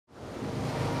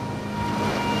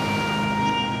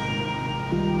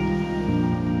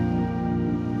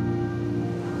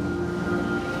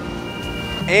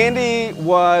Andy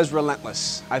was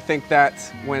relentless. I think that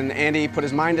when Andy put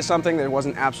his mind to something, there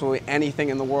wasn't absolutely anything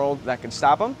in the world that could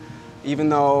stop him. Even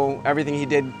though everything he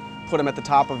did put him at the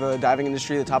top of the diving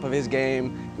industry, the top of his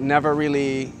game, never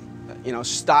really,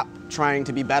 stopped trying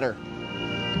to be better.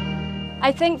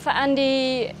 I think for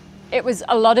Andy,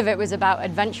 a lot of it was about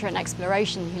adventure and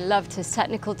exploration. He loved his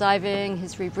technical diving,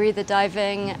 his rebreather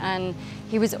diving, and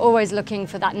he was always looking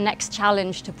for that next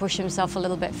challenge to push himself a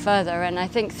little bit further. And I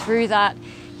think through that,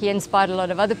 he inspired a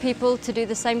lot of other people to do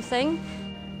the same thing.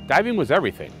 Diving was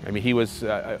everything. I mean, he was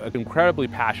an incredibly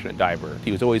passionate diver.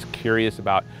 He was always curious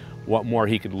about what more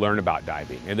he could learn about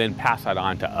diving and then pass that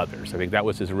on to others. I think that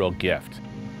was his real gift.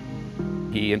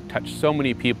 He touched so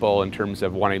many people in terms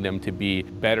of wanting them to be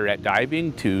better at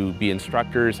diving, to be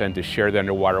instructors, and to share the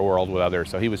underwater world with others.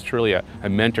 So he was truly a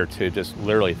mentor to just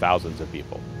literally thousands of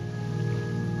people.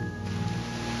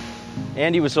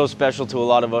 Andy was so special to a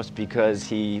lot of us because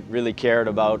he really cared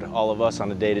about all of us on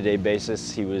a day-to-day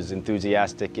basis. He was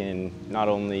enthusiastic in not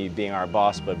only being our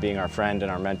boss, but being our friend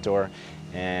and our mentor.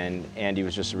 And Andy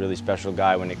was just a really special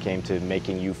guy when it came to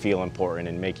making you feel important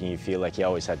and making you feel like he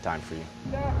always had time for you.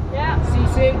 Yeah.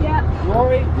 Cece? Yeah.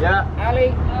 Rory? Yeah. Ali?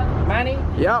 Yeah. Manny?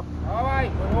 Yep. All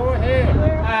right, we're all here.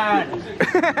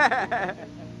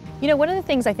 And One of the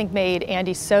things I think made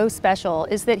Andy so special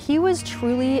is that he was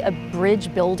truly a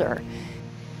bridge builder.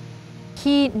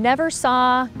 He never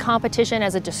saw competition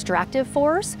as a distractive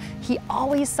force. He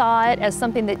always saw it as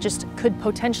something that just could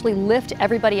potentially lift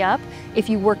everybody up if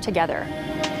you work together.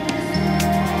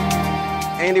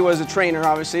 Andy was a trainer,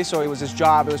 obviously, so it was his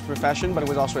job, it was profession, but it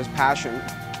was also his passion.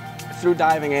 Through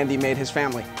diving, Andy made his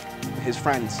family, his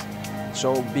friends.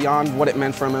 So beyond what it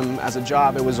meant for him as a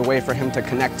job, it was a way for him to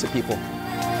connect to people.